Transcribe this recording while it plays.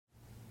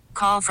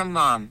call from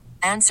mom.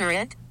 Answer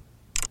it.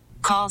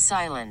 Call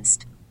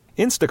silenced.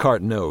 Instacart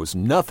knows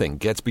nothing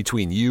gets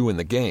between you and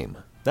the game.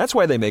 That's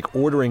why they make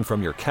ordering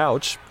from your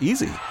couch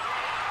easy.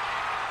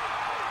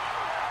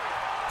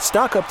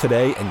 Stock up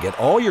today and get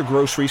all your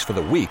groceries for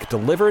the week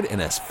delivered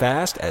in as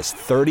fast as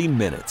 30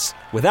 minutes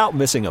without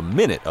missing a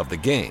minute of the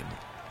game.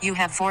 You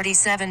have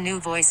 47 new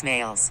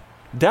voicemails.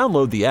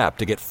 Download the app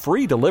to get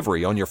free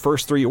delivery on your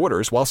first 3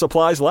 orders while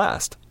supplies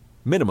last.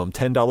 Minimum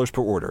 $10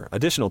 per order.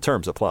 Additional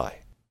terms apply.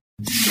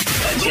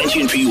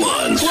 Attention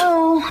P1s.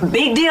 Whoa,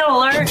 big deal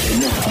alert.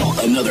 And now,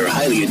 another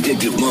highly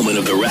addictive moment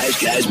of the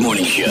Rise Guys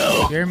Morning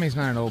Show. Jeremy's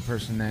not an old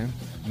person name.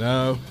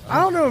 No.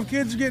 I don't know if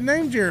kids are getting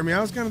named Jeremy.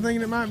 I was kind of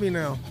thinking it might be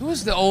now. Who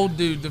was the old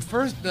dude?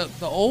 The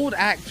old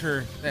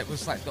actor that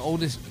was like the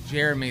oldest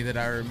Jeremy that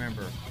I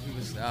remember. He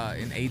was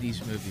in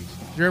 80s movies.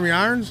 Jeremy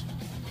Irons?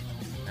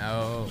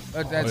 No,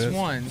 but that's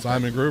one.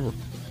 Simon Gruber.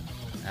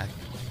 I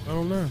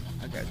don't know.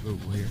 I got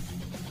Google here.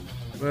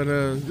 But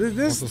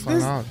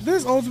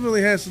this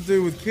ultimately has to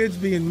do with kids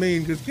being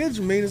mean, because kids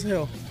are mean as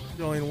hell.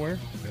 Y'all ain't aware.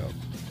 Yep,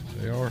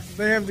 they are.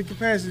 They have the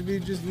capacity to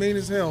be just mean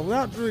as hell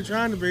without really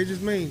trying to be,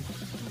 just mean.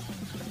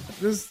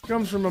 This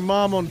comes from a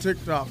mom on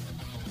TikTok.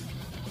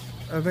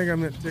 I think I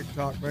meant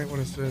TikTok, right,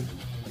 what I said.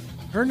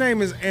 Her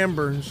name is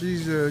Amber, and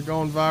she's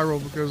gone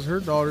viral because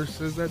her daughter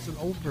says that's an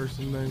old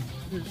person name.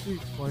 Here, she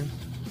explains.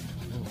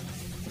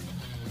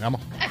 Emma.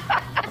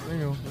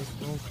 Hang on, that's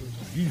the old person.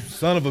 You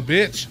son of a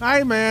bitch.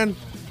 Hey, man.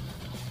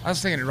 I was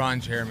thinking of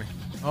Ron Jeremy.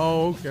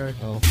 Oh, okay.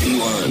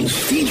 P1s,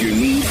 feed your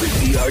need for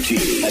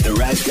TRT at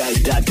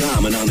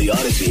theriseguys.com and on the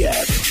Odyssey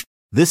app.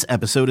 This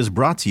episode is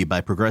brought to you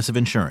by Progressive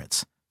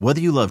Insurance.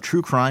 Whether you love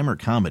true crime or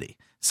comedy,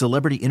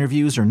 celebrity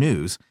interviews or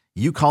news,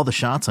 you call the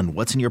shots on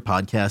what's in your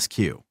podcast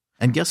queue.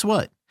 And guess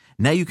what?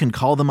 Now you can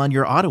call them on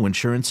your auto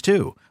insurance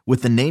too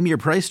with the Name Your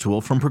Price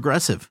tool from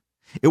Progressive.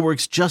 It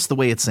works just the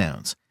way it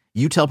sounds.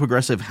 You tell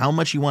Progressive how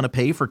much you want to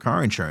pay for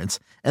car insurance,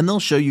 and they'll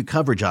show you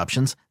coverage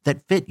options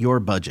that fit your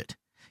budget.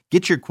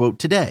 Get your quote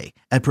today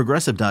at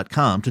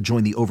Progressive.com to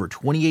join the over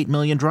 28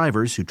 million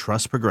drivers who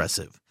trust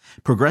Progressive.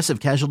 Progressive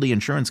Casualty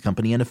Insurance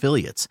Company and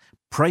Affiliates.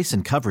 Price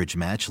and coverage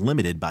match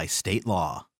limited by state law.